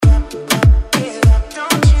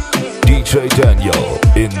DJ Danyo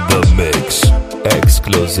in the mix,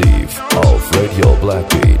 exclusive of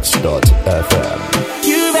RadioBlackbeats.fm.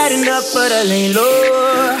 You've had enough, but I lay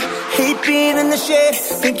low. Hate being in the shade,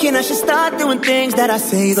 thinking I should start doing things that I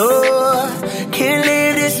say though. Can't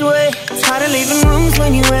live this way. Tired of leaving rooms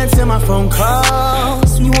when you answer my phone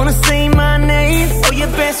calls. You wanna say my name, or your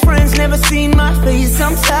best friends never seen my face.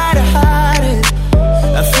 I'm tired of hiding.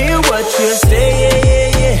 I feel what you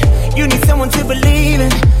say. You need someone to believe in.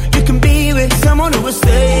 You can be with someone who will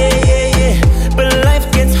stay. But life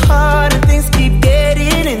gets hard and things keep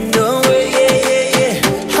getting in the way.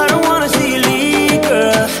 I don't wanna see you leave,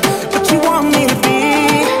 girl, but you want me to be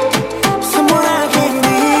someone I can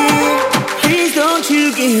be. Please don't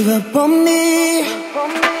you give up on me.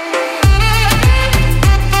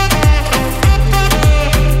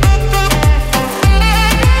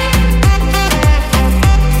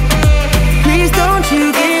 Please don't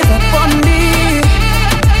you give up on me.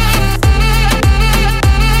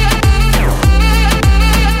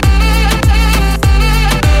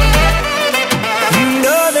 You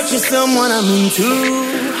know that you're someone I'm into.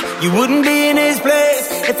 You wouldn't be in his place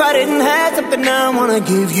if I didn't have something I wanna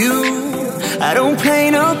give you. I don't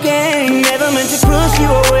play no game, never meant to push you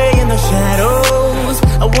away in the shadows.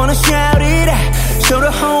 I wanna shout it out, show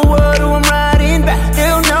the whole world who I'm riding back.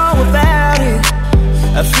 They'll know about it.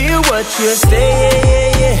 I feel what you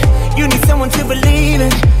say. You need someone to believe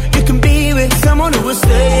in. You can be with someone who will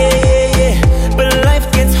stay. But life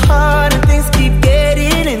gets hard and things keep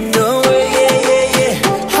getting in the way.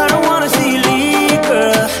 I don't wanna see you leave,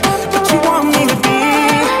 girl, but you want me to be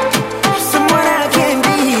someone I can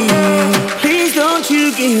be. Please don't you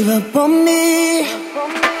give up on me.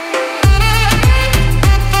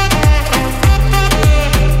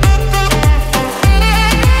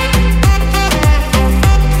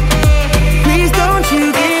 Please don't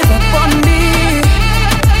you give up on me.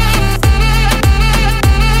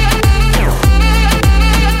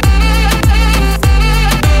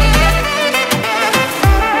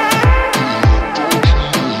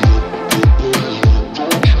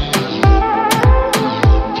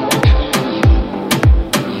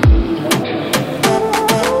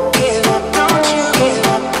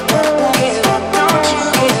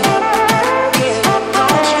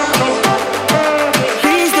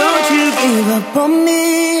 Please don't you give up on me.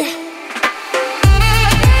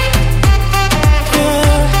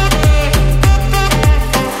 Yeah.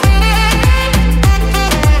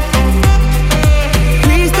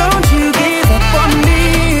 Please don't you give up on me.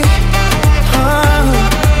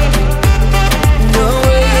 No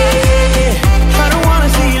way. I don't wanna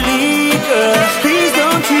see you leave, girl. Please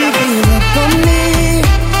don't you give up on me.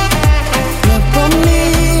 Up on me.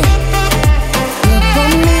 Up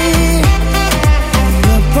on me.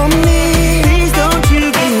 Up on me. Please don't you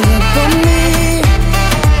give up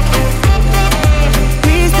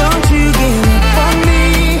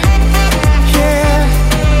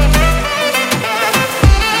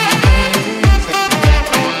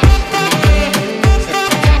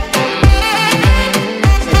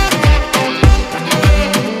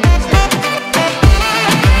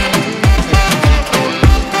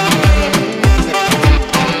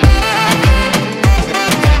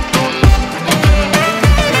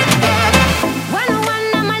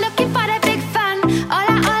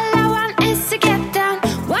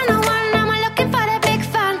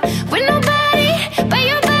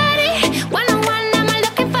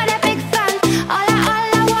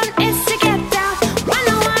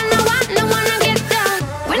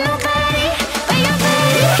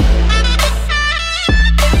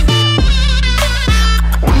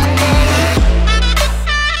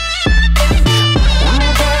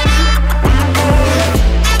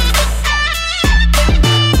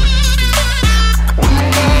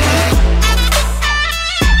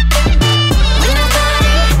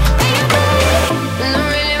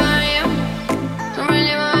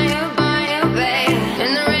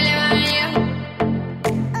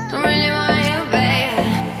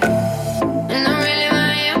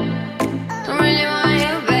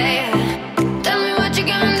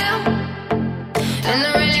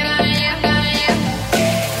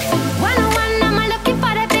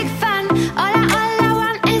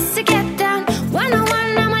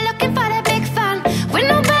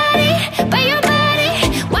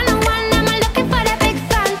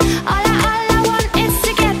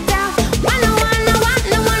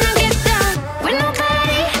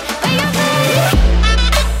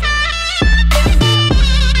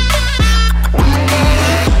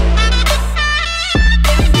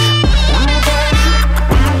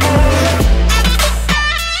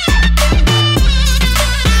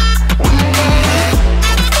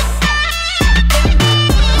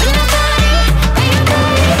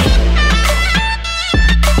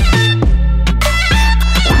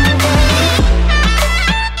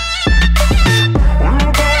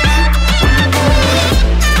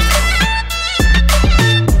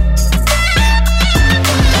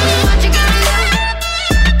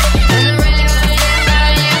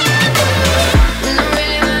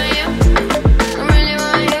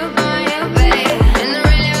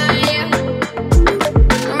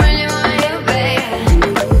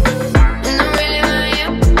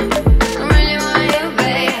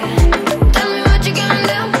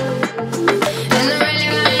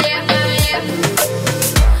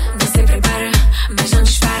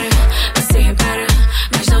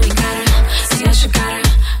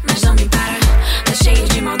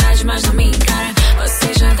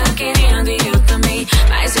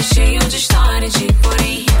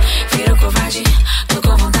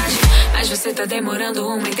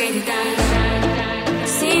eternidade.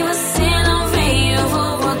 Se você não vem, eu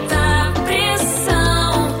vou botar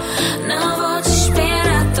pressão. Não vou te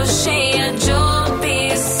esperar, tô cheia de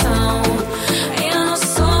opção. Eu não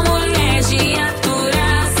sou mulher de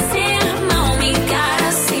aturar sermão. Me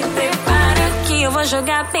encara, se prepara que eu vou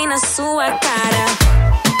jogar bem na sua cara.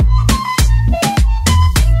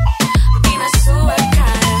 Bem na sua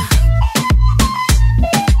cara.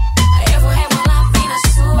 Eu vou rebolar bem na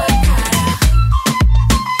sua cara.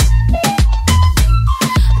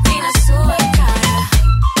 Bem na sua cara.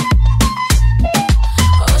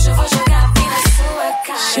 Hoje eu vou jogar bem na sua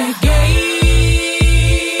cara. Cheguei,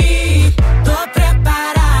 tô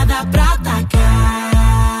preparada pra atacar.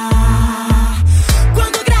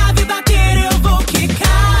 Quando o grave bater eu vou quicar.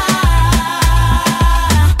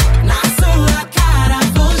 Na sua cara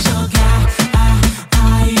vou jogar,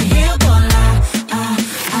 e rebolar,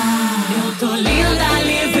 Eu tô linda,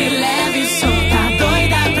 livre, leve, solta,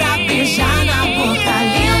 doida pra beijar na boca.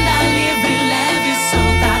 Linda, livre, leve,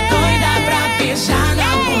 solta, doida pra beijar na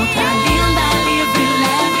boca. Linda, livre,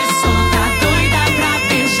 leve, solta, doida pra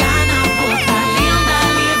beijar na boca. Linda,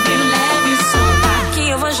 livre, leve, solta. Que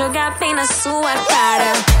eu vou jogar bem na sua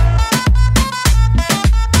cara.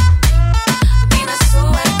 Bem na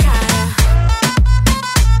sua cara.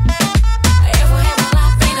 Eu vou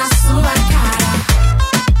rebolar bem na sua cara.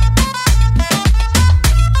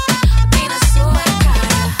 Bem na sua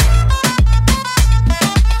cara.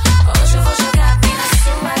 Hoje eu vou jogar bem na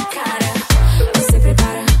sua cara. Você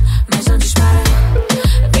prepara, mas não dispara.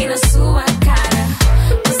 Bem na sua cara.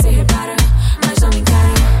 Você repara, mas não me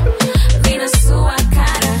encara. Bem na sua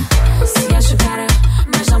cara. Se acha o cara,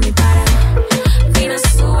 mas não me para. Bem na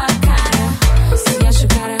sua cara. Se acha o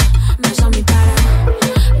cara, mas não me para.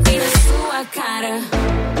 Bem na sua cara.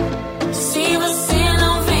 Se você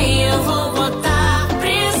não vem, eu vou botar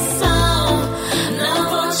pressão. Não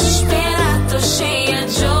vou te esperar, tô cheia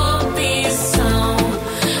de opção.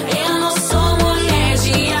 Eu não sou mulher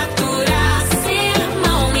de aturar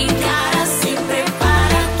sermão. Me encara, se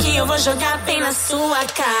prepara que eu vou jogar bem na sua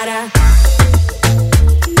cara.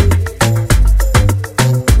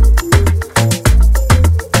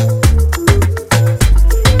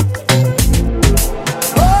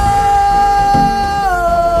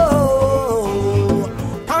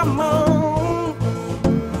 Come on,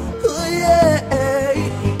 yeah.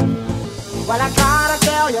 Well, I gotta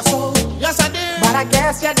tell you so. Yes, I did. But I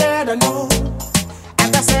guess you didn't know.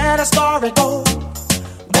 As I said, the story goes.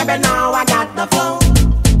 Baby, now I got the flow.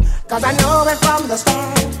 Cause I know it from the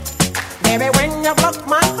start. Baby, when you broke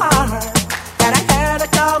my heart, that I had to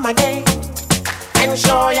come again and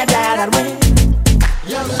show you that I'd win.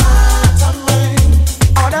 You lied to me.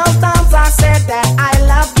 All those times I said that I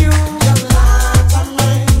loved you. You lied to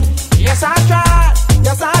me. Yes, I tried.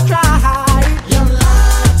 Yes, I tried. You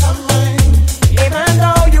lied to me. Even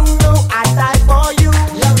though you knew I'd die for you.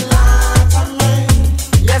 You lied to me.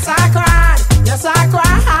 Yes, I cried. Yes, I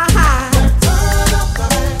cried. Turn up the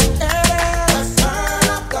bed. Let's turn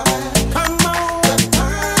up the bed. Come on. Let's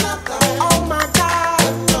turn up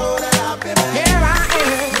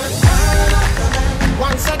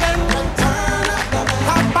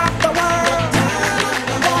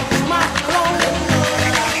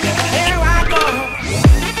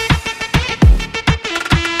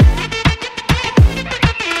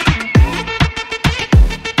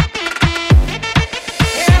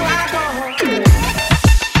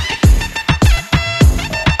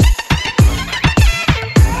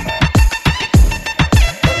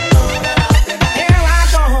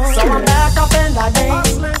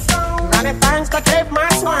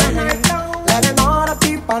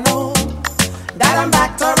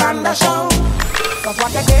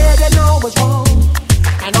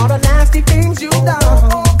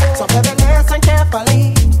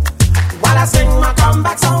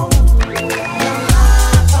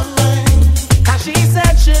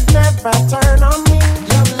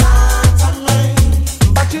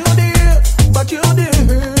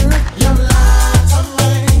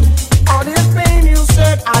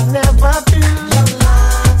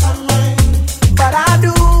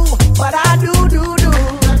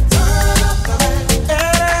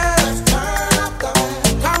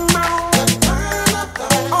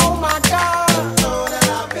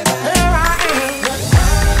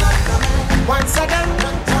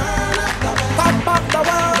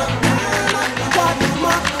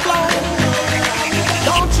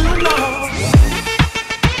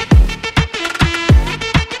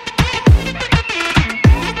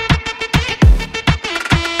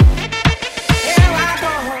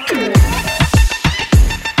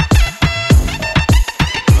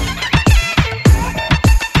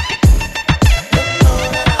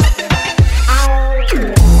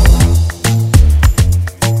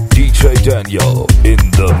Danyo in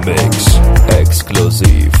the mix.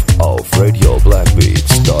 Exklusiv auf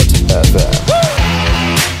radioblackbeats.fm.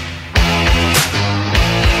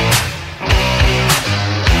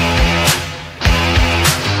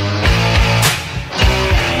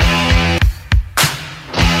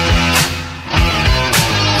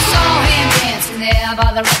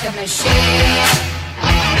 By the record machine,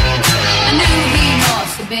 I knew he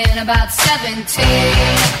must have been about 17. He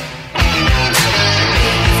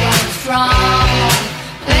was strong,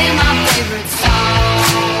 playing my favorite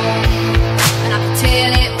song, and I could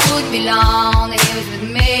tell it would be long that he was with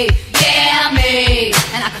me, yeah me.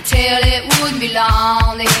 And I could tell it would be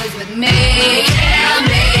long that he was with me, yeah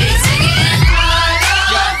me. Singing I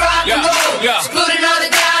love rock and roll, put another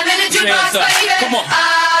dime in the jukebox, baby. Come on.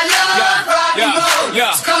 I love rock and roll.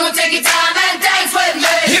 Yeah. So come on, take your time and dance with me.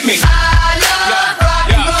 Hit me. I love rock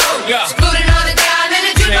and roll. So put another dime in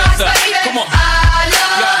the jukebox, baby. Come on. I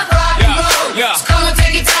love rock and roll. So come on,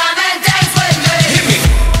 take your time and dance with me. Hit me.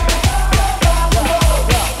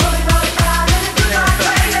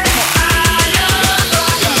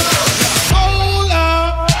 Hold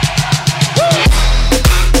up.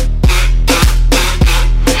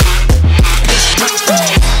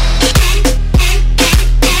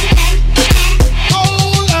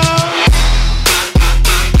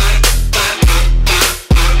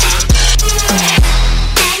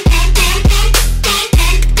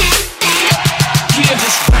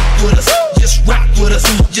 Just rock with us.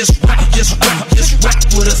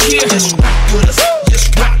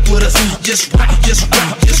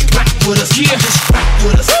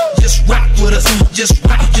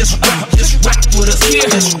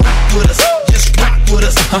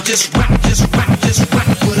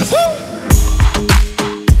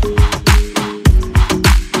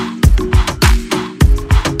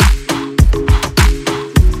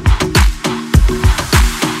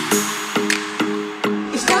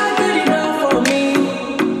 It's not good enough for me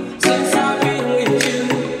since I've been with you.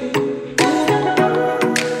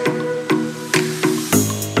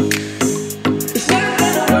 It's not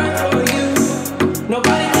gonna work for you.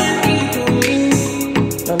 Nobody can equal me.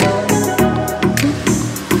 No, no.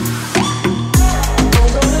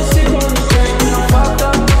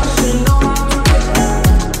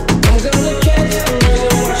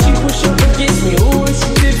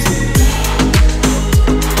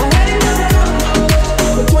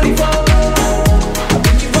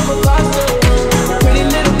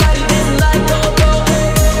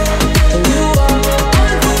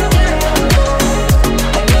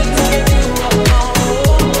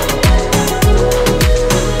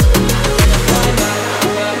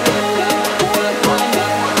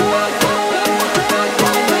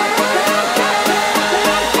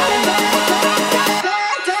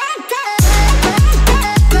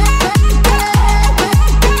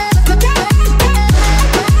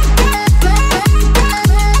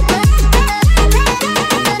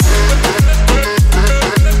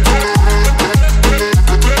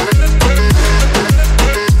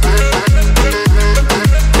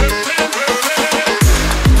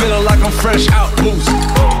 Fresh out boost.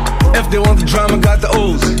 If they want the drama, got the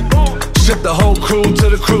ooze. Ship the whole crew to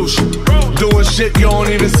the cruise. Doing shit you don't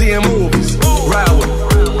even see in movies. Ride with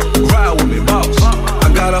me, boss.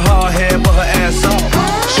 I got a hard head, but her ass off.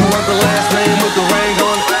 She want the last name with the ring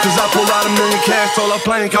on it. Cause I pull out $1 million cash, told her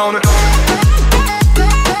plank on it.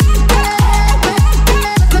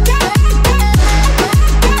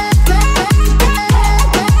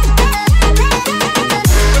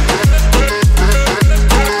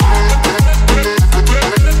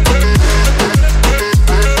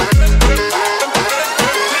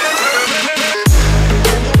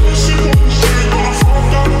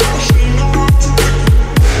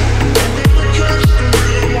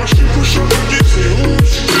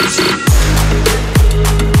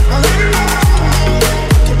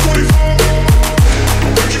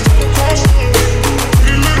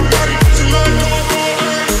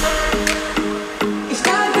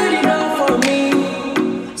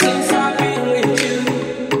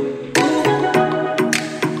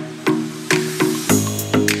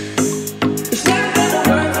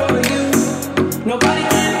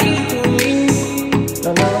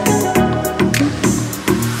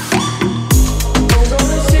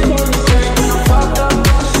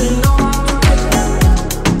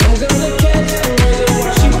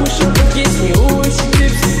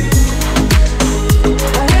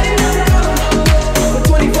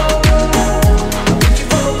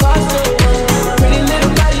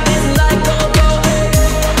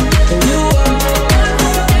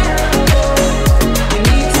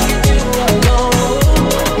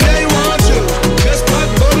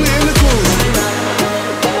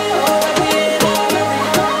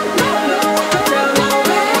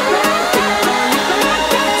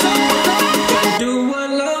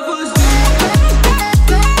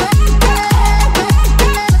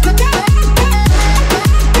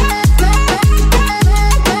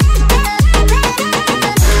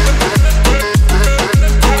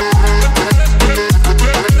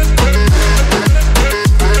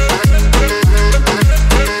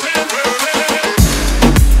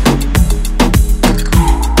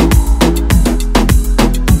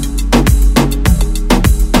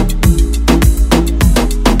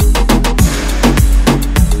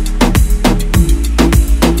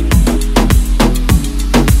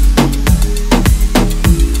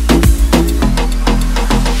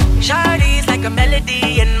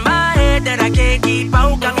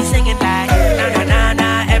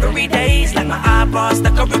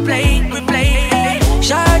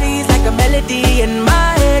 melody in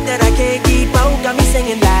my head that I can't keep out. Got me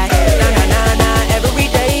singing like na na na na. Every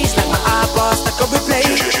day's like my iPod stuck on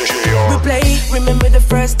replay. Remember the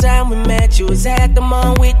first time we met? You was at the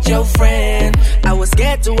mall with your friend. I was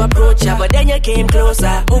scared to approach ya, but then you came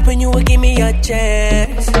closer, hoping you would give me a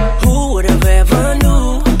chance. Who would have ever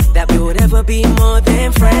knew that we would ever be more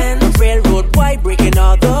than friends? Railroad white breaking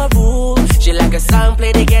all the rules. She like a song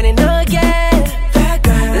played again and again. That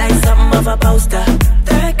girl, like something of a poster.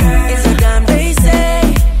 That girl is a gun, they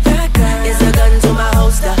say. That girl is a gun to my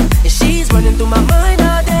holster, and she's running through my mind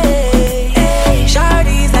all day. Hey,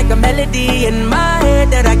 Shawty's like a melody in my head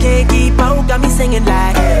that I can't keep out. Got me singing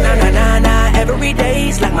like na na na na. Every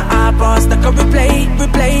day's like my iPod stuck on replay.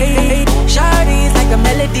 Shawty's like a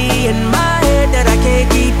melody in my head that I can't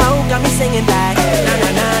keep out. Got me singing like na na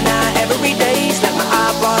na na. Every day's like my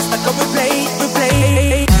iPod stuck on replay.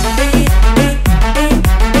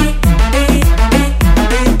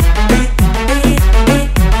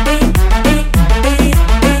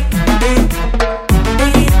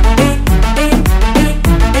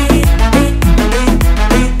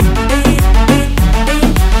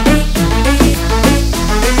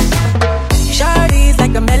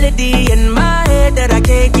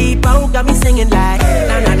 Got me singing like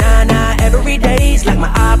na na na na. Every day's like my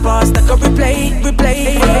iPod stuck on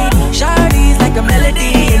replay. Shawty's like a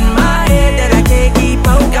melody in my head that I can't keep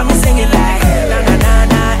out. Got me singing like na na na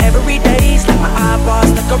na. Every day's like my iPod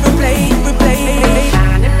stuck on replay.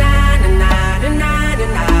 Na na na na na na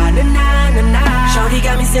na na na. Shawty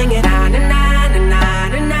got me singing na na na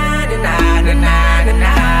na na na na na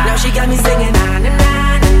na. Now she got me singing na na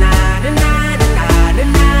na na na na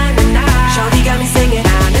na. Shawty got me singing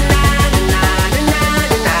na na na.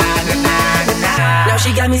 Now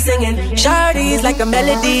she got me singing. Shawty's like a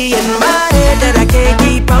melody in my head that I can't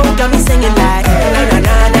keep out. Got me singing like na na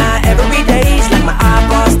na na. Every day's like my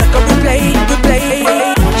iPod stuck on replay.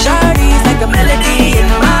 Shawty's like a melody in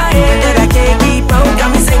my head that I can't keep out. Got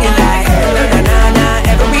me singing like na na na na.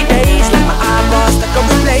 Every day's like my iPod stuck on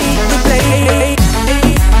replay.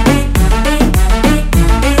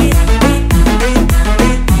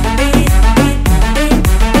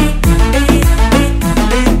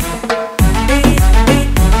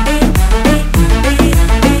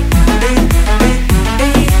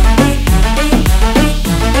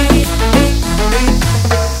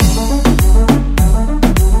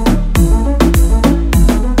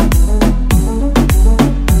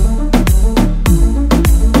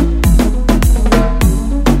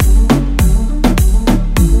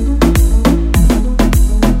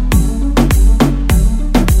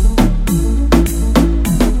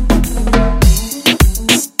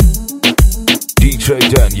 DJ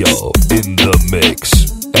Danyo in the mix,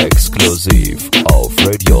 exclusive of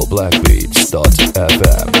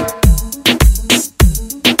RadioBlackbeats.fm.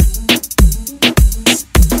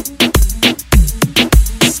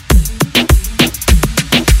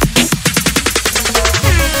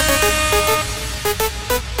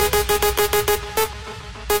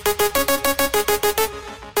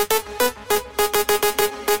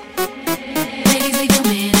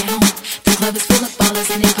 Club is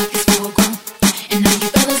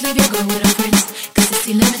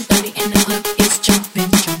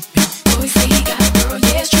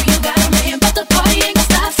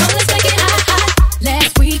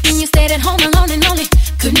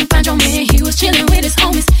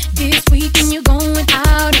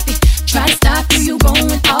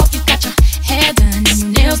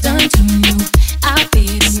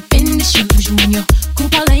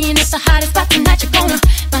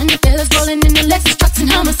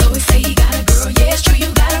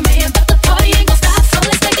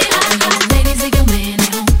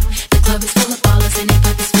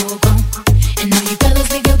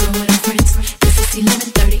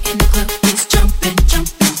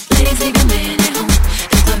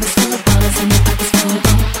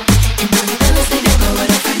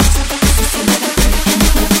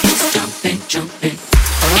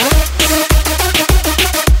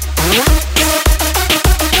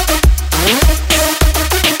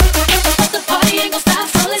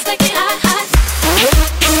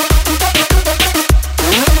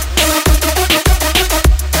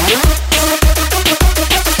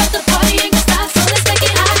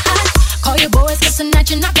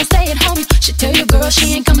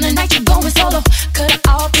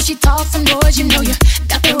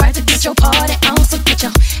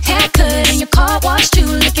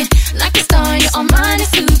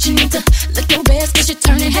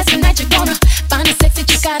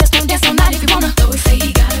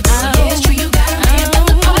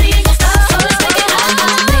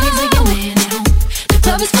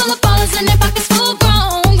full of ballers and their pockets full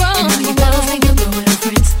grown. And now you better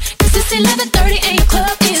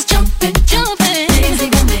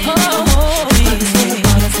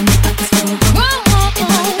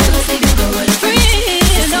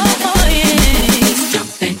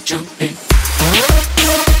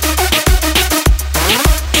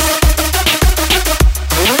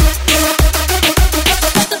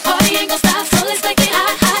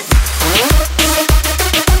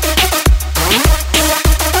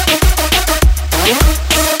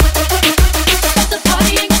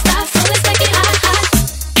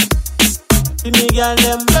girl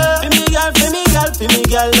them. For me girl, for me girl, for me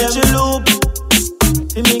girl them. She loop.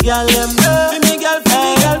 For me girl them. For me girl, for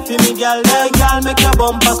me girl, for me girl them. Hey girl, make your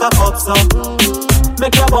bumper cock up so.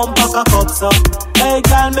 Make your bumper cock up so. Hey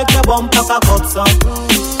girl, make your bumper cock up so.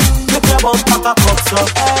 Make your bumper cock up so.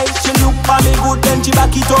 Hey, she look for me good, then she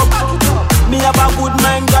back it up. Me have a good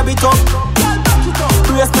mind, grab it up.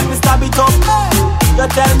 Brace make me stab it up. You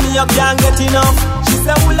tell me you can't get enough. She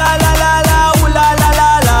say ooh la la la la, ooh la la la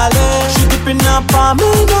la la. She dipping up on me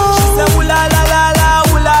now. She say ooh la la la la,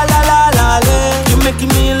 ooh la la la la la. You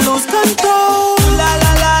making me lose control. Ooh la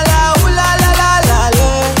la la la, ooh la la la la la.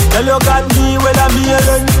 Tell you got me when I'm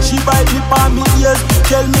here. She bite me on me ears.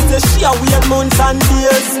 Tell me that she a weird months and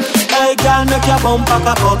days. Hey girl, make your bumper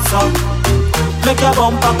cock up so. Make your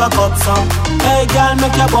bumper cock up so. Hey girl,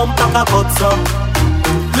 make your bumper cock up so.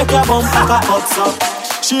 Make your bumper cock up so.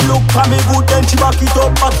 She look for me good, then she back it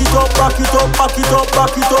up, back it up, back it up, back it up,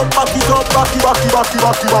 back it up, back it up, back it, back it, back it,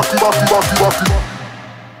 back it, back it, back it, back it, back it.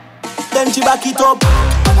 Then she back it up.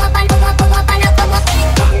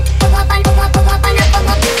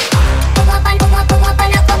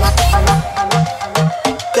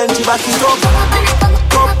 Then she back it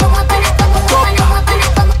up.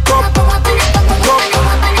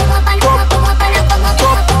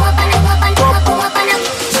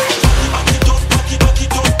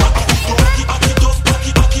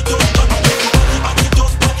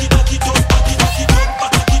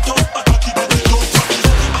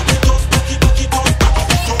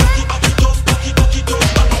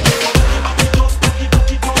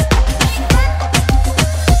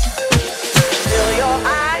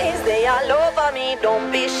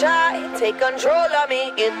 Take control of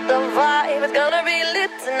me, get the vibe. It's gonna be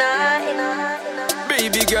lit tonight.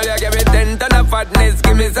 Baby girl, you give me 10 ton of fatness.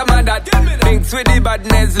 Give me some of that. Mix with the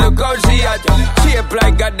badness, look how she at. Shape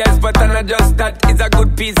like goddess, but I'm not just that. It's a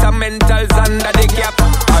good piece of mentals under the cap.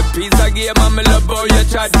 A piece of game, I'm love how you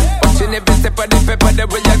chat. Watching every step of the paper, the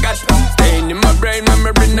way you got. Staying in my brain,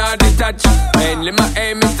 memory not detached. Mainly my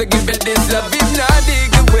aim is to give you this love. If not,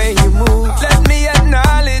 dig the way you move. Let me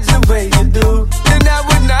acknowledge the way you do. Then I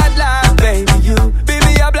would not lie, baby, you.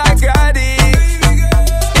 Baby, I'm like Roddy.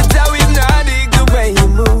 It's how hypnotic the way you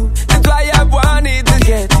move. That's why I wanted to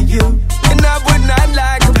get to you. And I would not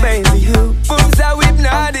like a baby, you. Moves how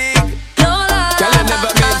hypnotic. No lie. Tell her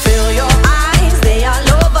never been. Feel your eyes, they all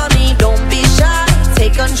over me. Don't be shy.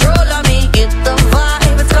 Take control of me. Get the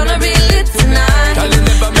vibe. It's gonna be lit tonight. Tell her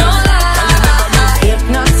never no lie.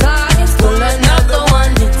 Hypnotize. Pull another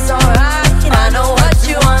one. It's alright. I know what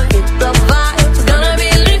you want. Get the vibe. It's gonna be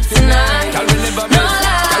lit tonight. Tell her never been. No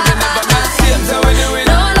lie. Tell her never been. Same so we do it.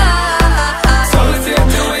 No lie. So we same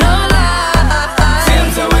do it. No lie. Same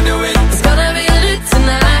so we do it. It's gonna be lit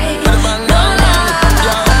tonight. Bang, bang, No bang, bang. lie.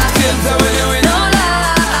 Yo, same so we do it. No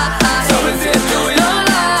lie. So we same do it. No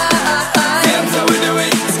lie. Same so we do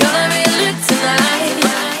it. It's gonna be lit tonight.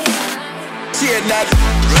 Share that.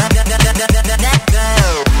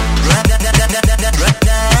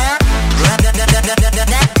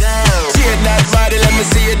 Share that body, let me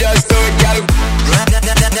see you just do it,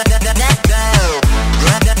 girl.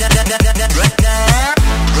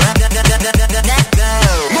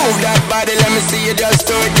 Move that body, let me see you just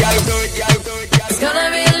do it, girl. Do it, girl. Do it, girl. It's gonna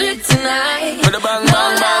be lit tonight. With a bang, No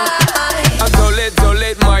bang, bang. lie. I'm so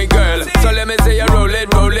lit, my girl. So let me say you roll it,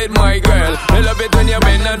 my girl. I love it when you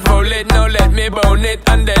bend and fold it. Now let me bone it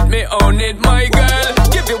and let me own it, my girl.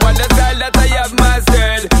 Give you all the style that I have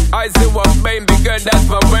mastered. I see what baby girl, that's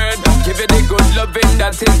my word. Give you the good loving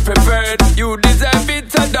that is preferred. You deserve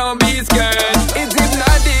it, so don't be scared. It's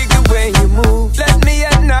hypnotic the way you move. Let me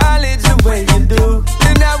acknowledge the way you do.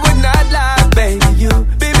 Then I would not lie, baby, you.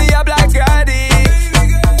 Baby, I'm like Roddy.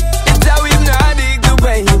 It's how hypnotic the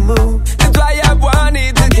way you move. That's why I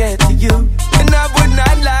wanted to get to you. And I would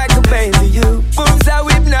not like a baby, you. Moves how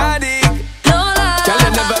hypnotic. No lie. Tell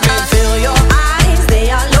her never been. Feel your eyes, they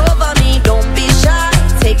all over me. Don't be shy.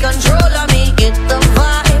 Take control of me. Get the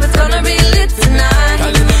vibe. It's gonna be lit tonight.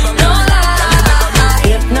 Tell her never been. No lie.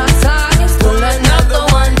 Hypnotize.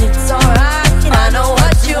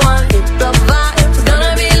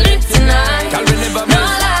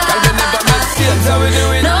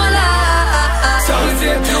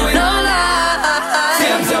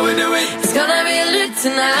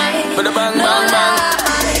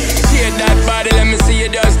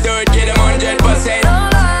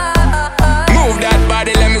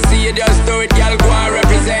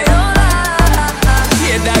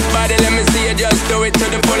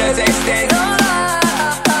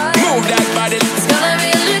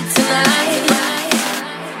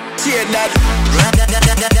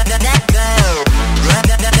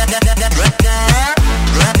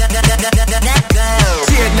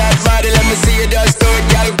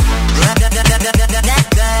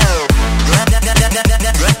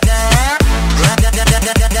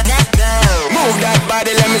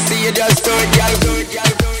 you just do it, girl. Do it, girl.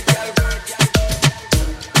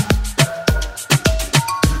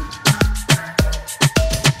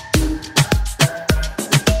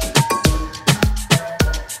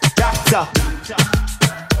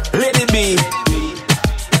 Let it be.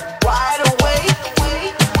 Wide awake.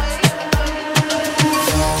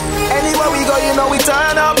 Anywhere we go, you know we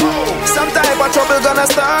turn up. Some type of trouble gonna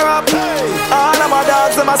stir up. All of my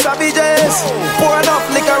dogs and my savages. Pour enough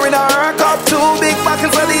liquor in our cup. 2 big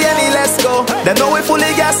buckets for the Henny, let's go. They know we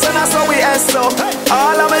fully gas and that's how we so.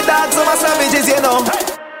 All of my dogs and my savages, you know.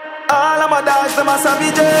 All of my dogs and my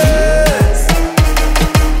savages.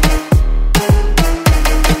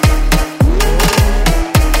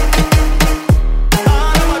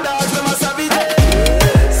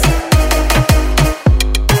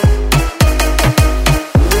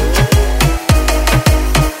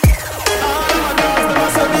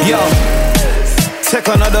 Yo, take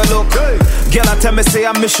another look. Girl, I tell me say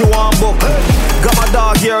I miss you on book. Got my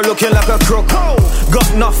dog here looking like a crook. Got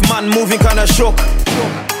enough man moving kinda shook.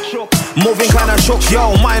 Moving kinda shook.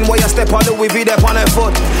 Yo, mind where you step on the we be there on her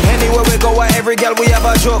foot. Anywhere we go, every girl we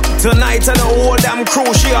ever joke. Tonight tell the whole damn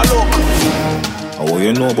crew she a look. Oh, what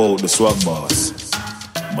you know about the swag boss?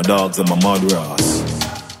 My dogs and my mud ras.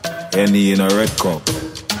 Henny in a red cup.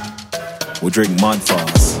 We drink mad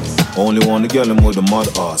fast. Only want to get them with the mud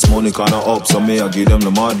ass. Money kinda up, so me I give them the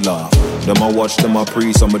mud laugh. Them I watch them a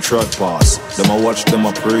pre, some a truck pass. Them I watch them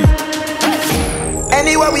a pre.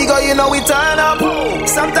 Anywhere we go, you know we turn up.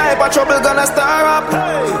 Some type of trouble gonna stir up.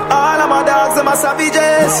 All of my dogs and my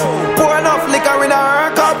savages. Pour enough liquor in our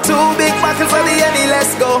cup. 2 big buckets for the Henny,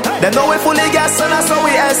 let's go. They know we fully gas and that's how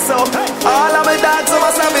we so. All of my dogs and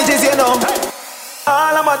my savages, you know.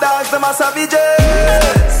 All of my dogs and my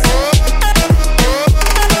savages.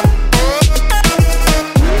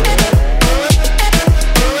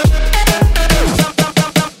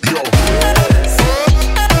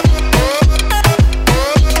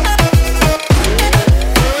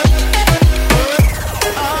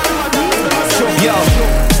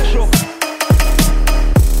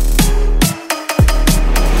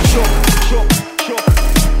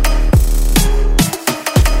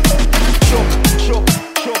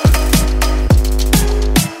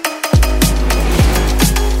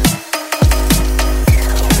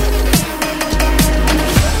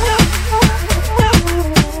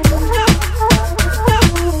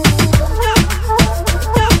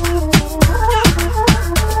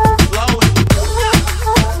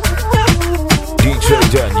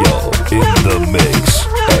 Danyo in the mix,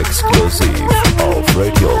 exclusive of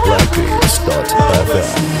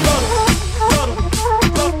RadioBlackbeats.fm.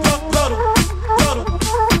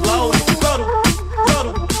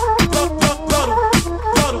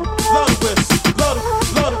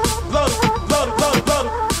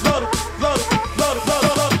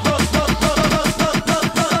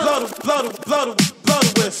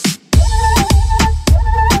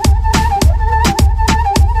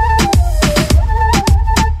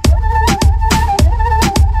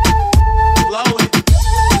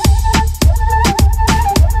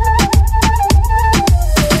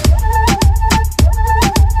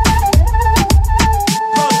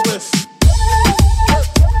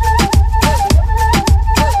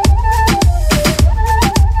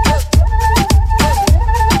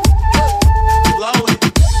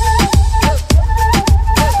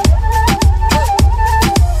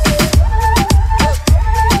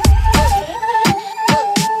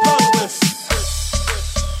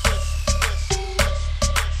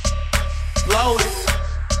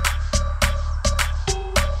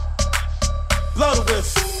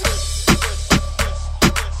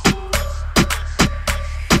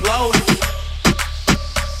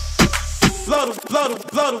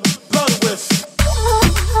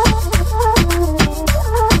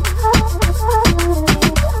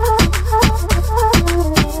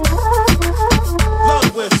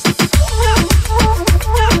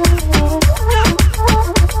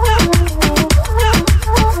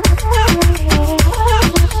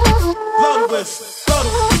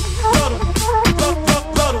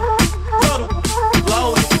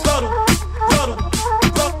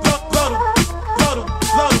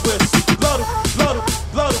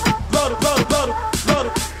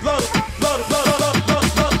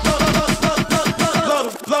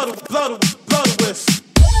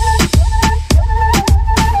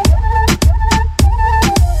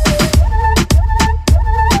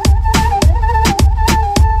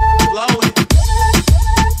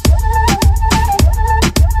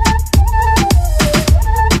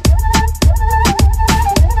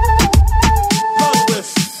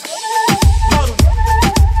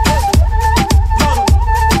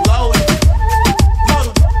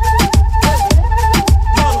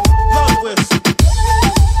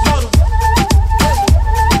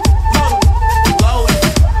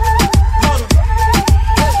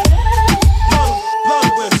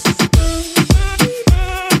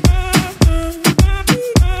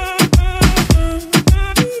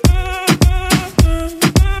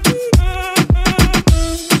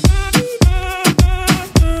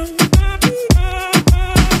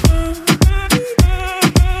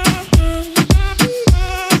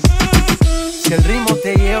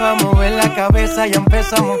 la cabeza, ya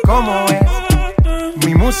empezamos como es.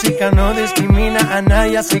 Mi música no discrimina a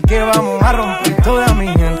nadie, así que vamos a romper. Toda mi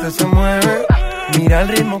gente se mueve, mira el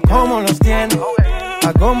ritmo como los tiene.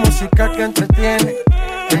 Hago música que entretiene.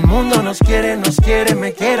 El mundo nos quiere,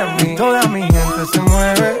 me quiere a mí. Toda mi gente se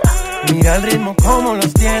mueve, mira el ritmo como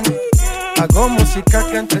los tiene. Hago música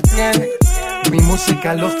que entretiene. Mi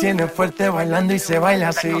música los tiene fuerte bailando y se baila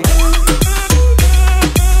así.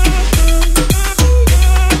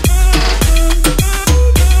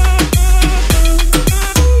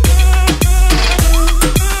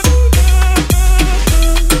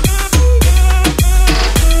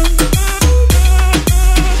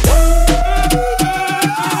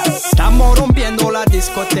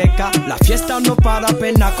 La fiesta no para,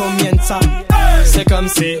 apenas comienza. C'est comme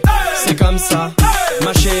si, c'est comme ça,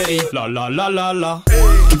 ma chérie. La la la la la.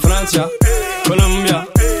 Francia, Colombia,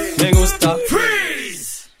 me gusta.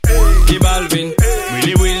 Freeze. Y Balvin,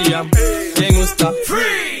 Willy William, me gusta.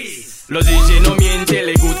 Freeze. Los DJ no mienten,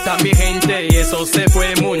 le gusta mi gente y eso se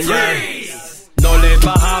fue muy bien. No le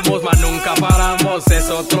bajamos, mas nunca paramos, es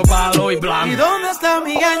otro palo y blanco. ¿Y dónde está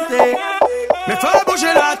mi gente? Me fait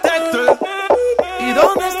bouger la tête. ¿Y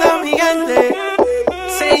dónde está mi gente?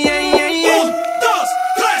 Say yeah, yeah, yeah. 1, 2,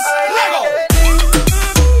 3, Lego.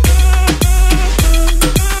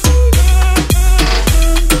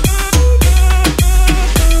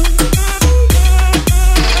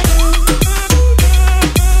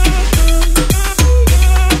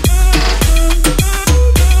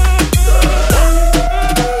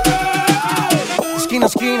 Esquina a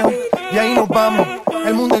esquina, y ahí nos vamos.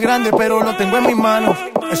 El mundo es grande, pero lo tengo en mis manos.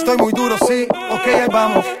 Estoy muy duro, sí, ok, ahí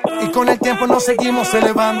vamos. Y con el tiempo nos seguimos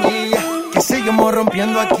elevando. Que seguimos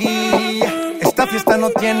rompiendo aquí. Esta fiesta no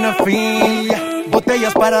tiene fin.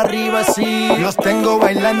 Botellas para arriba, sí. Los tengo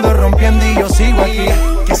bailando, rompiendo y yo sigo aquí.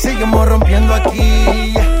 Que seguimos rompiendo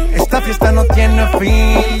aquí. Esta fiesta no tiene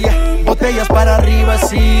fin. Botellas para arriba,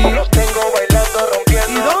 sí. Los tengo bailando, rompiendo.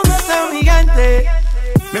 ¿Y dónde está mi gente?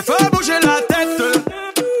 Me fait bouger la tête.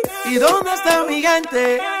 ¿Y dónde está mi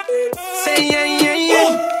gente? Say yeah, yeah, yeah.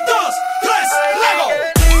 1, 2, 3,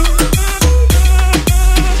 Lego.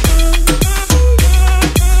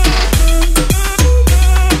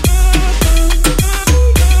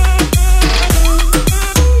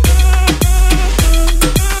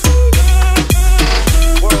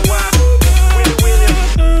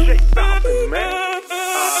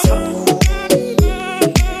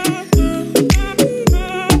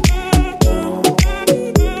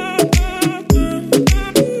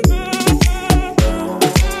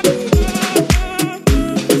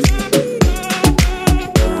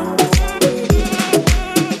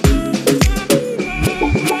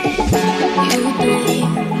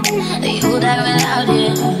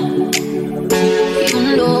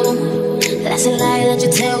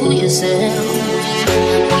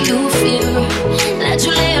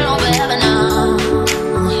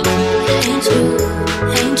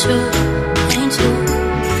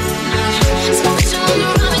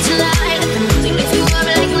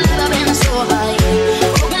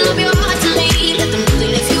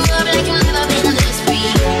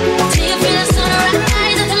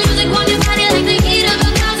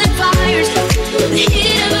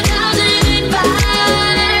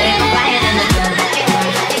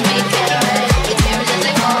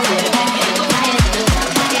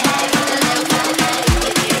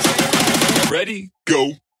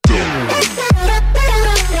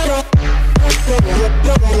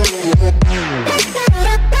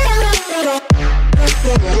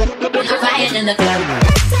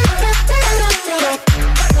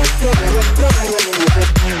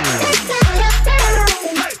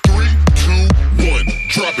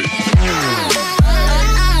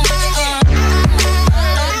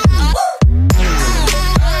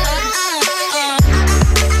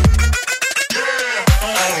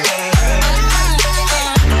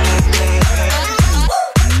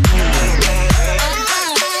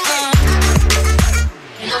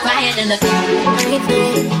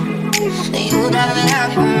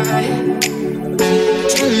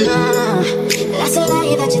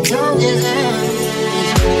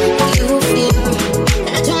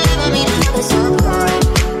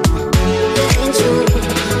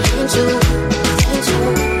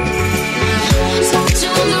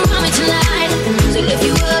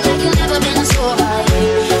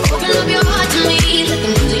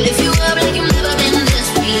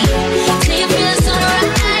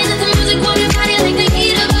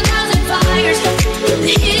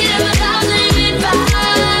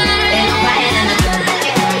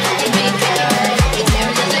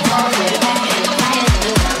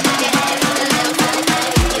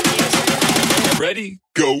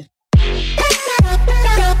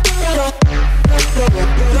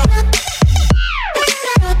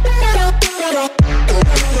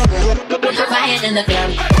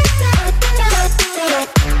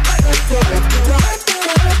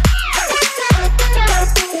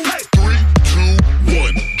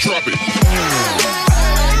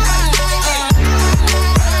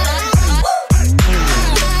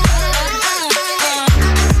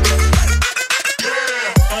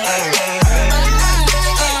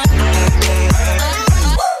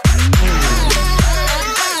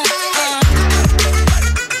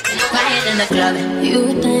 darling.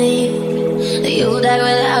 You think that you would die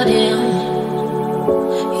without him.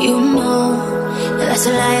 You know that's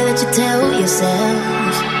a lie that you tell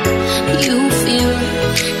yourself. You feel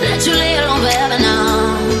that you lay alone forever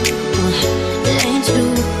now. It ain't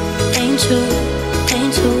true, ain't true,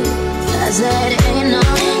 ain't true. I said it ain't no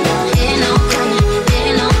crying, ain't no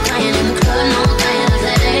crying in the club, no crying. I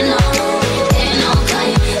said ain't no crying, ain't no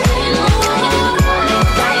crying in the club, no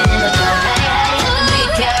crying in the club. Hey, big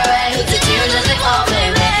carrot, the tears as they fall,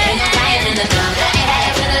 baby. Ain't no crying in the club.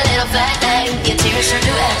 Hey, with a little fat day, your tears turn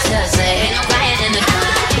to ecstasy. Ain't no crying in the club.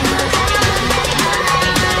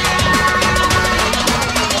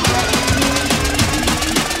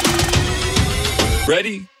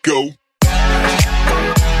 Ready, go.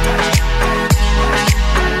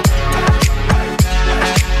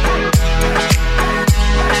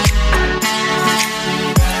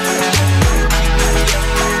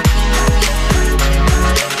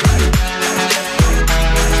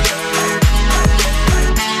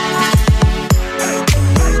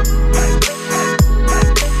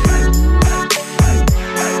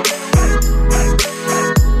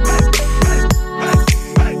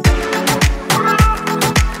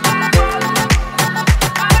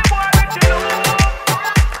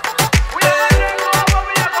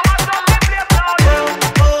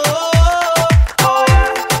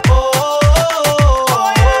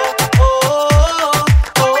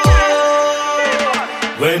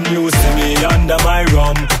 When you see me under my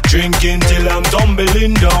rum, drinking till I'm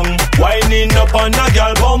tumbling down, winding up on a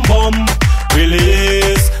gal bum bum.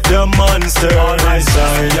 Release the monster on my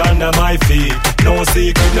side, under my feet. No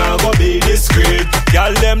secret, now go be discreet.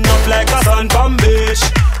 Gal them not like a sun from beach.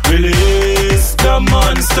 Release the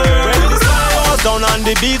monster. When the sun goes down and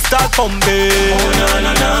the beat start pumping. Oh na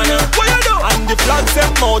na na na. What you do? And the flags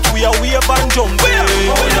them out, we are wave and jumping.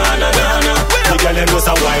 Oh na na na na. The girl them just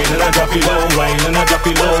a wine and a drop it low, wine and a drop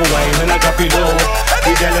it low, wine and a drop it low.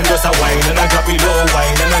 The girl them just a wine and a drop it low,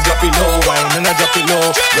 wine and a drop it low, wine and a drop it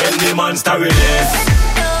low. When the monster release.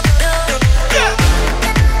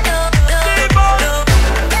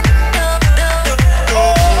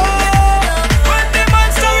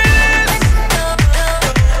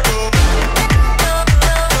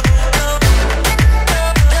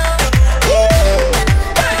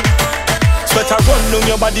 I run down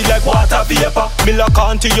your body like water vapor. Me lock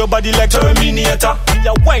onto your body like Terminator. Me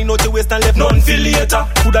a wine out your waist and left none feel later.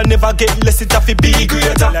 Coulda never get less, it have to be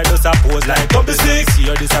greater. Like just a pose like double six. See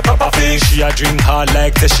her this a proper fix. She a drink hard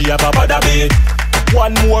like say she have a bad habit.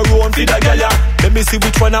 One more round for the gala. Let me see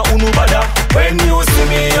which one a unu bada. When you see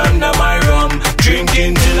me under my rum,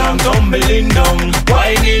 drinking till I'm tumbling down,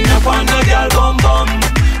 winding up on the girl bum bum.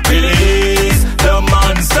 Release the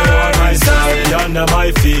monster on my side, under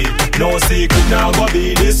my feet. No secret, now go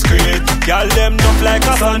be discreet. Girl them not like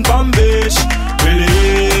a sun from beach.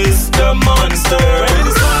 Release the monster. When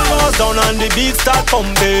the sun goes down and the beat start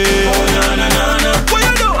pumping. Oh na na na na. What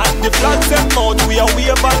you do? And the flags them out, we are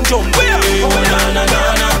wave and jumping. Oh na na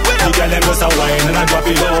na na. The girl them just a wine and a drop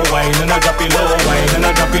it low, wine and a drop it low, wine and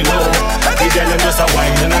a drop it low. The girl them just a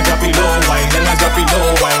wine and a drop it low, wine and a drop it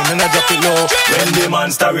low, wine and a drop it low. When the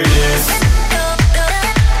monster release.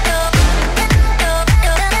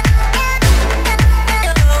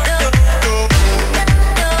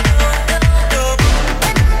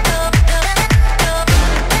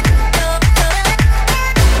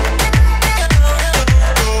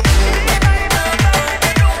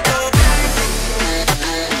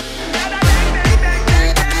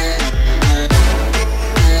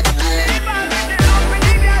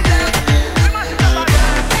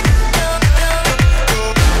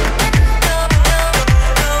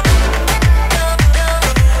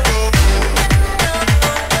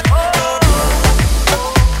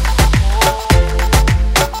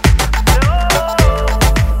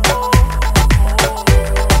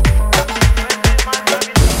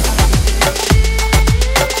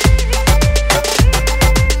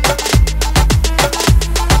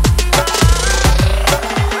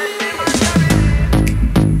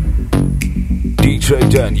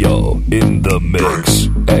 Danyo in the mix,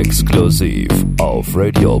 exclusive auf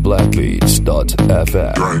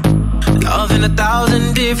RadioBlackbeats.fm. Love in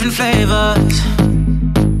 1,000 different flavors.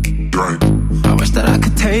 I wish that I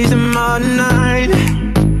could taste them all tonight.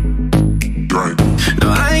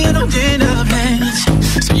 No, I ain't got no dinner plans,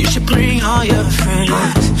 so you should bring all your friends.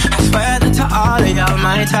 I swear that to all of y'all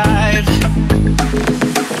my type.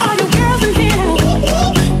 All the girls in here,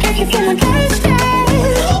 if you feeling thirsty,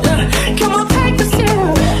 come on, take the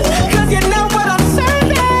sip, 'cause you know what I'm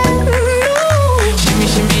serving. Shimmy,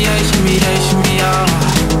 shimmy, yeah, shimmy, yeah, shimmy, yeah.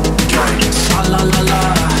 Swalla la la,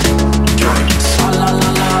 swalla la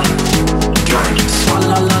la,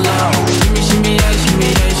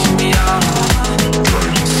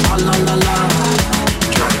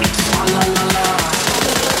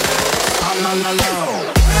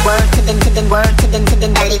 the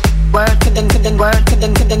dali. Word to the dali. Word to the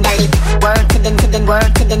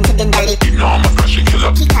dali. You know I'm a fashion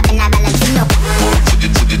killer. Keep up in that balance, you know. Word to the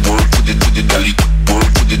dali. Word to the dali. Word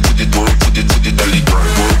to the dali.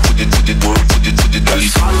 Word to the dali.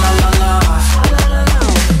 La la la.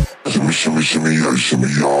 Shimmy, shimmy, shimmy, yeah, shimmy,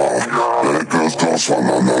 yeah. Let girls go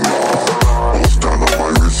swallow, la la. Bust down on my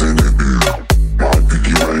wrist in it, my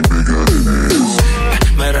pinky ring bigger than this.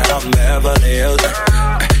 Met her out in Beverly Hills.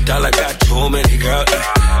 Dollar got too many girls.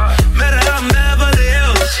 Met her out in Beverly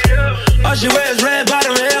Hills. All she wears red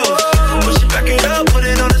bottom heels. When she back it up, put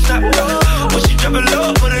it on the top. When she drop it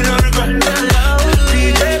low, put it on the ground.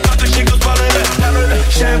 DJ pop it, she gon' swallow that.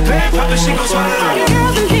 Champagne pop it, she gon' swallow that.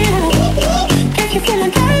 Girls in here, if you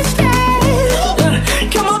feeling thirsty,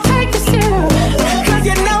 come on, take a sip, 'cause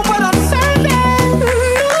you know what I'm serving.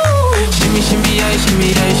 Shimmy, shimmy, yeah, shimmy,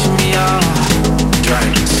 yeah, shimmy, yeah.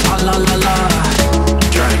 Drink, swalla la la.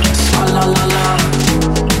 Drink, swalla la la.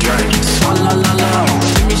 Drink, swalla la la.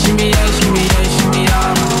 Shimmy, shimmy, yeah, shimmy, yeah, shimmy,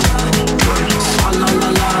 yeah. Drink, swalla la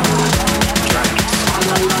la. Drink,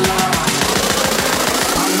 swalla la la.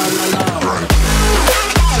 Swalla la la.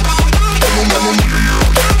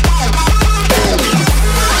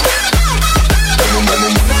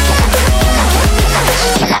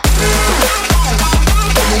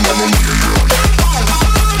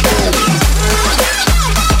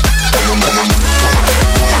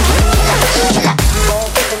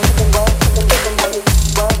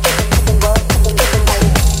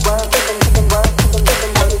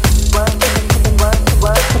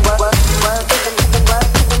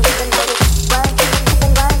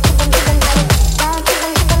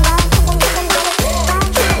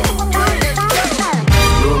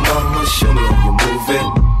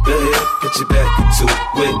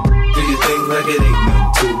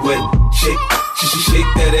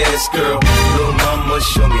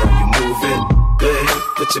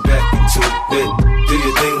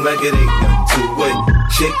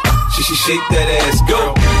 Shake that ass,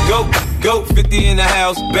 go, go, go, 50 in the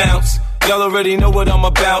house, bounce. Y'all already know what I'm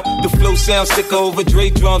about. The flow sounds sicker over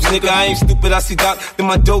Dre drums, nigga. I ain't stupid, I see Doc, then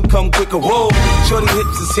my dough come quicker. Whoa, shorty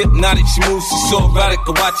hips is hypnotic, she moves, she's so erotic.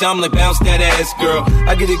 I watch her, I'm like, bounce that ass, girl.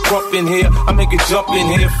 I get it crump in here, I make it jump in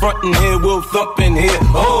here, front in here, we'll thump in here.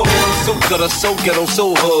 Oh, so gutter, so ghetto,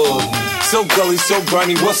 so hood. So gully, so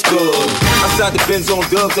grimy, what's good? Outside the Benz on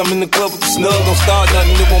dubs, I'm in the club with the snug. Don't start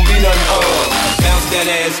nothing, it won't be nothing. Bounce that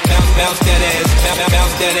ass, bounce that ass,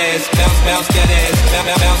 bounce that ass, bounce that ass, bounce that ass,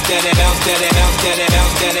 bounce that ass, bounce that ass,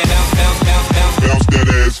 bounce that ass, bounce that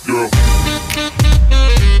ass, girl.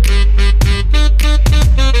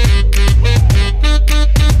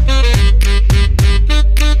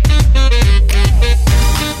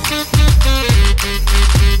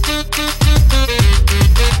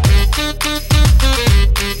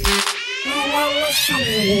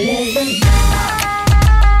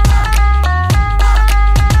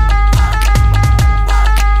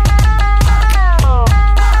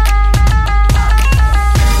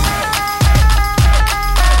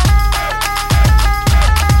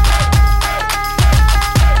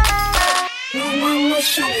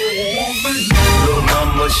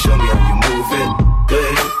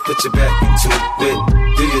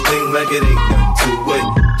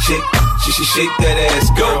 Shake that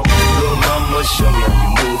ass, go. Little mama, show me how you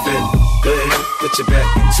moving. Go ahead, put your back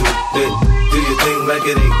into it. Do your thing like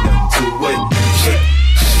it ain't nothing to it.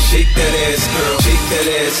 Shake that ass, girl. Shake that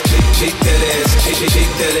ass, shake that ass, shake that ass,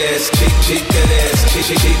 shake that ass, shake that ass,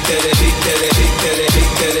 shake that ass, shake that ass,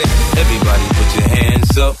 shake that ass. Everybody, put your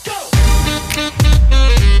hands up.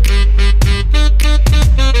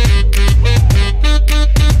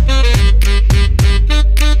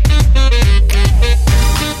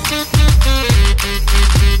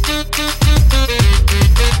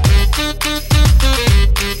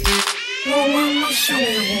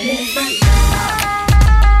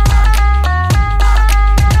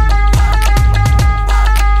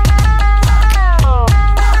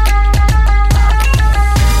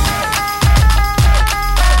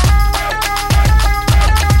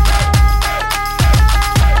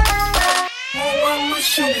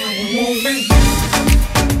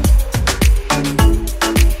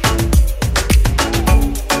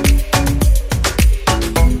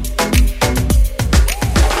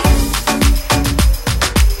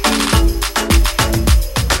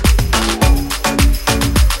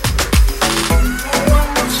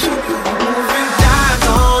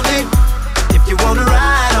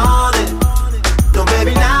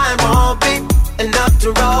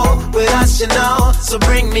 So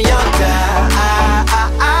bring me your time.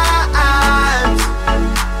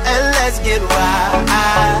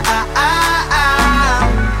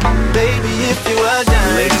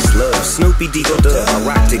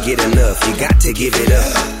 get enough, you got to give it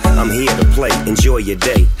up. I'm here to play, enjoy your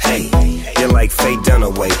day. Hey, you're like Faye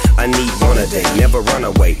Dunaway. I need one a day, never run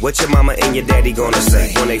away. What your mama and your daddy gonna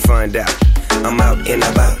say when they find out I'm out and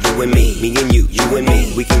about? You and me and you and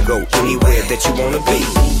me. We can go anywhere that you wanna be.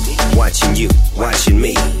 Watching you, watching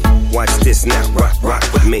me. Watch this now, rock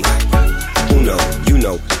with me. Uno, you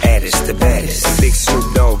know, addest to baddest. Big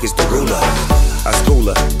Snoop Dogg is the ruler. A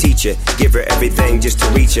schooler, teacher, give her everything just to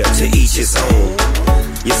reach her. To each his own.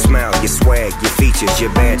 Your smile, your swag, your features,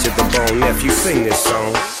 your badge of the bone. Nephew, sing this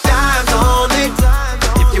song. Time's on it,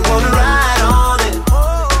 if you wanna ride on it.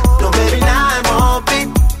 No, baby, 9 won't be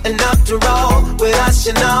enough to roll with us,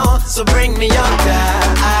 you know. So bring me your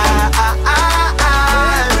time,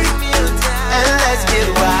 and let's get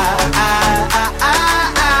wild.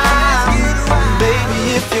 Baby,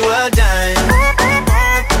 if you are dying.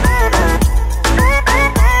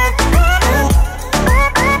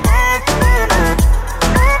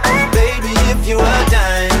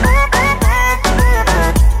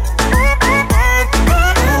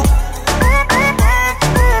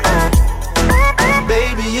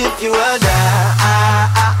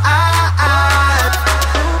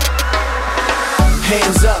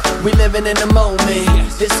 We living in the moment.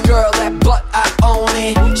 This girl, that butt, I own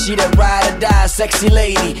it. She that ride or die, sexy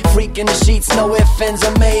lady. Freak in the sheets, no ifs, ands,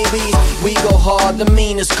 or maybes. We go hard, the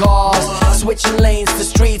meanest cars. Switching lanes, the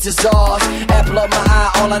streets is ours. Apple up my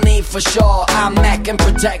eye, all I need for sure. I'm Mac and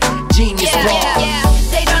protect, genius bar. Yeah.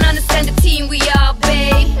 They don't understand the team we are,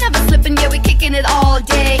 babe. Never slipping, yeah, we kicking it all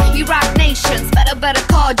day. We rock nations, better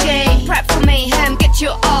call Jay. Prep for mayhem, get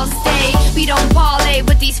your all stay. We don't parlay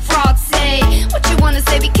with these frauds, say. What you wanna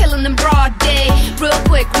say, we killing them broad day. Real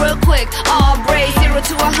quick, all brave. 0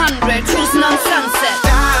 to 100, cruising on sunset.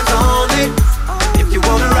 Time's on it, if you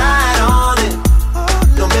wanna ride on it.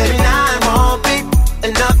 No, baby, 9 won't be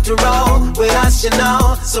enough to roll with us, you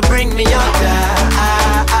know. So bring me your time,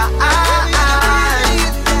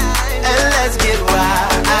 and let's get wild.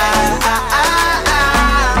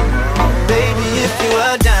 Baby, if you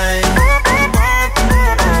are dying.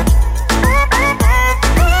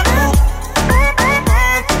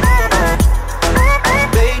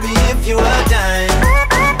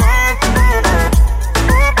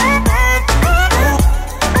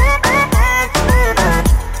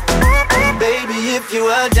 You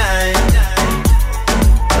are dying.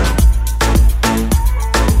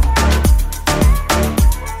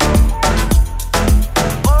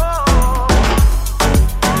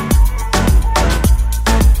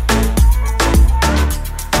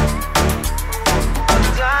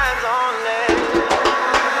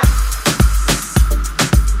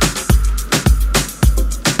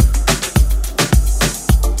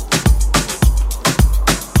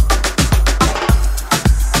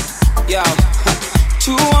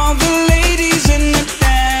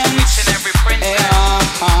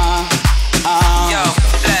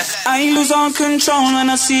 Control when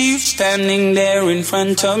I see you standing there in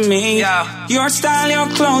front of me. Yeah. Your style, your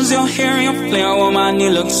clothes, your hair, your flair, woman, you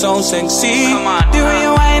look so sexy. Come on, the way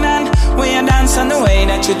you whine and way you dance and the way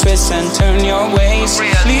that you twist and turn your waist.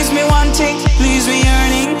 Leaves me wanting, leaves me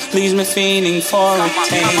yearning, leaves me feeling for a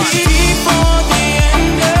taste. Before the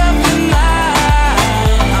end of the night,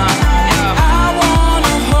 I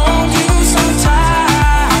wanna hold you so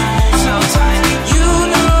tight, so tight. You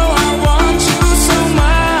know I want you so much.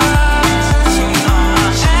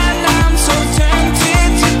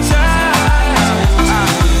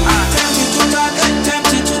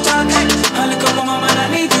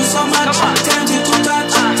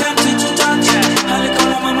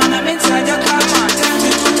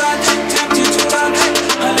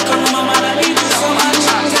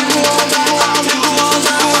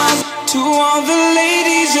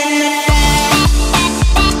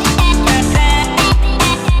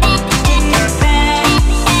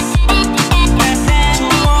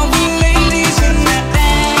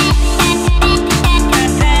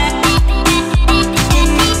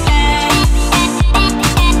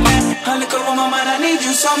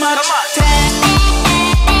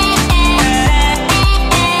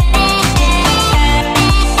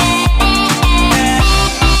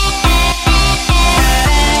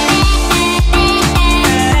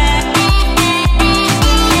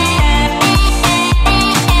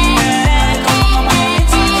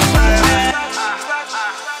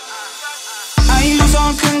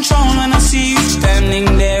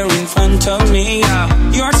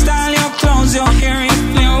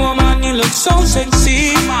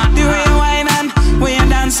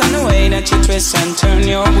 And turn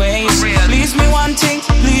your ways. Leaves me wanting,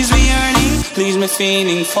 leaves me yearning, leaves me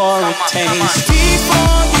feeling for a taste.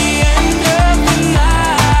 Before the end of the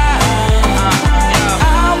night,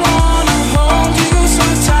 I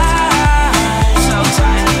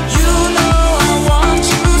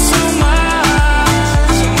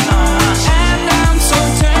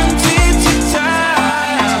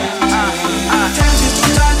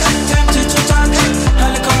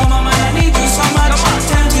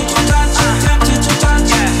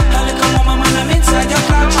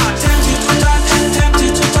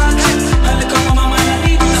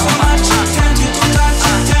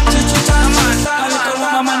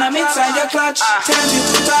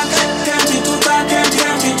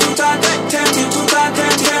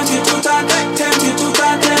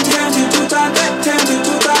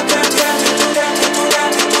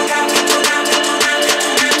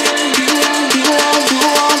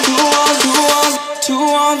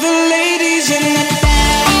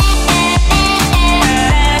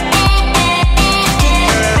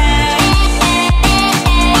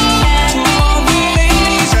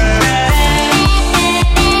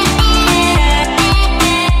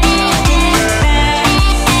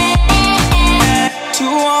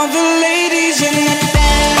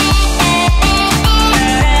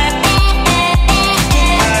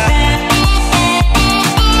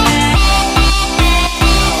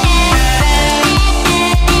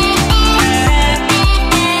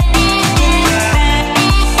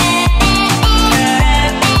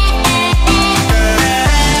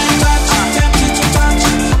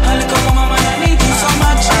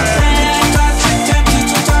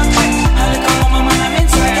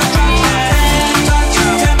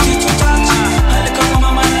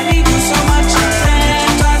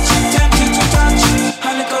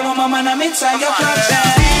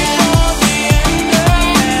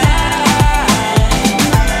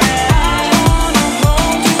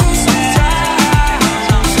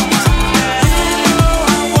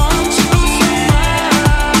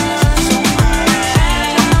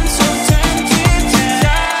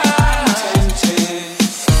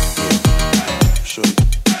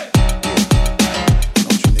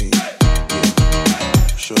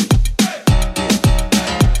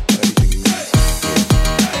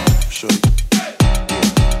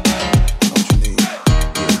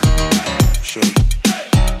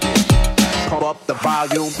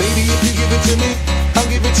volume. Baby, if you give it to me, I'll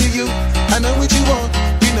give it to you. I know what you want,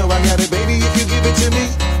 you know I got it. Baby, if you give it to me,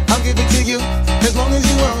 I'll give it to you. As long as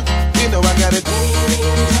you want, you know I got it. Baby, if you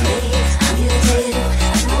give it to me, I'll give it to you.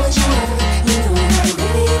 I know what you want, you know I got it.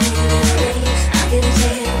 Baby, if you give it to me, I'll give it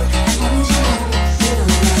to you. As long as you want, you know I got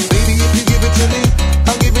it. Baby, if you give it to me,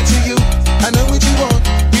 I'll give it to you. I know what you want,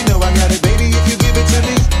 you know I got it. Baby, if you give it to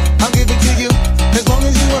me, I'll give it to you. As long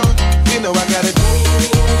as you want, you know I got it.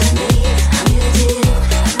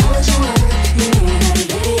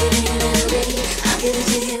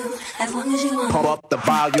 Pump up the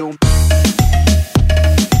volume.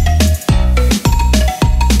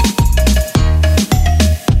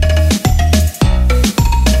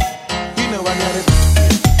 You know I got it.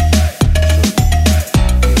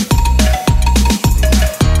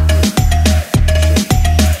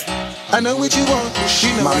 I know what you want. You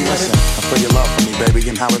know Mommy, I got listen, it. I feel your love for me, baby,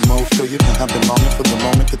 and how it moves to you. And I've been longing for the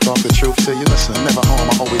moment to talk the truth to you. Listen, never home,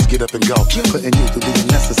 I always get up and go. Putting you through the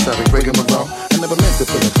unnecessary rigmarole. I never meant to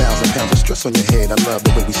put 1,000 pounds of stress on your head. I love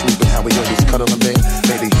the way we sleep and how we always cuddle in bed.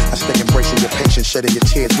 Baby, I stay embracing your patience, shedding your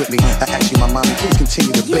tears with me. I ask you, my mommy, please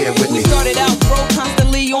continue to bear with me. We started out broke,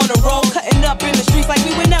 constantly on the road, cutting up in the streets like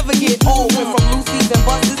we would never get old. Went from Lucy's and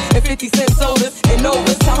buses and 50-cent sodas and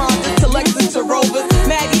Novas to Hondas to Lexus to Rovers.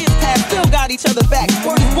 Mad years past, still got each other back.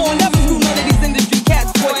 Word is born, never screw none of these industry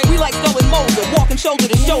cats, boy. We like Stolen Moser, walking shoulder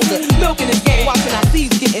to shoulder, milking this game, watching our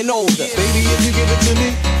seeds getting older. Baby, if you give it to me,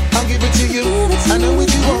 I'll give it to you. I know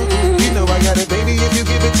what you want, you know I got it. Baby, if you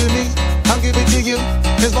give it to me, I'll give it to you.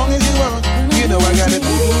 As long as you want, you know I got it.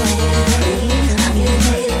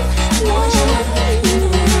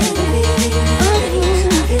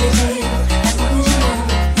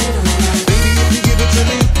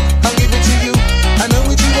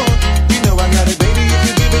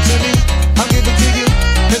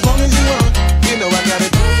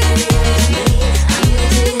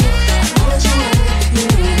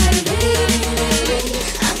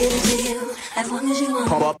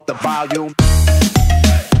 Pump up the volume.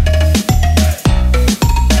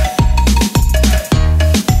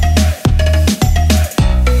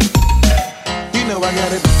 You know I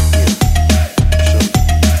got it.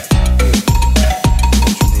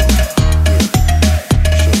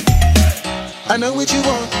 I know what you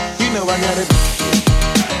want. You know I got it.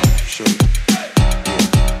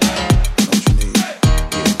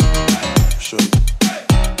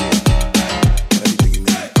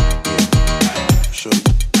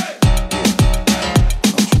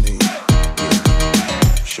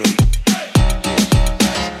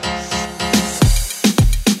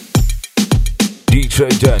 DJ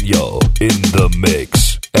Danyo in the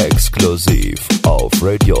mix, exclusive of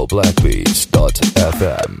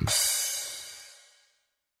RadioBlackbeats.fm.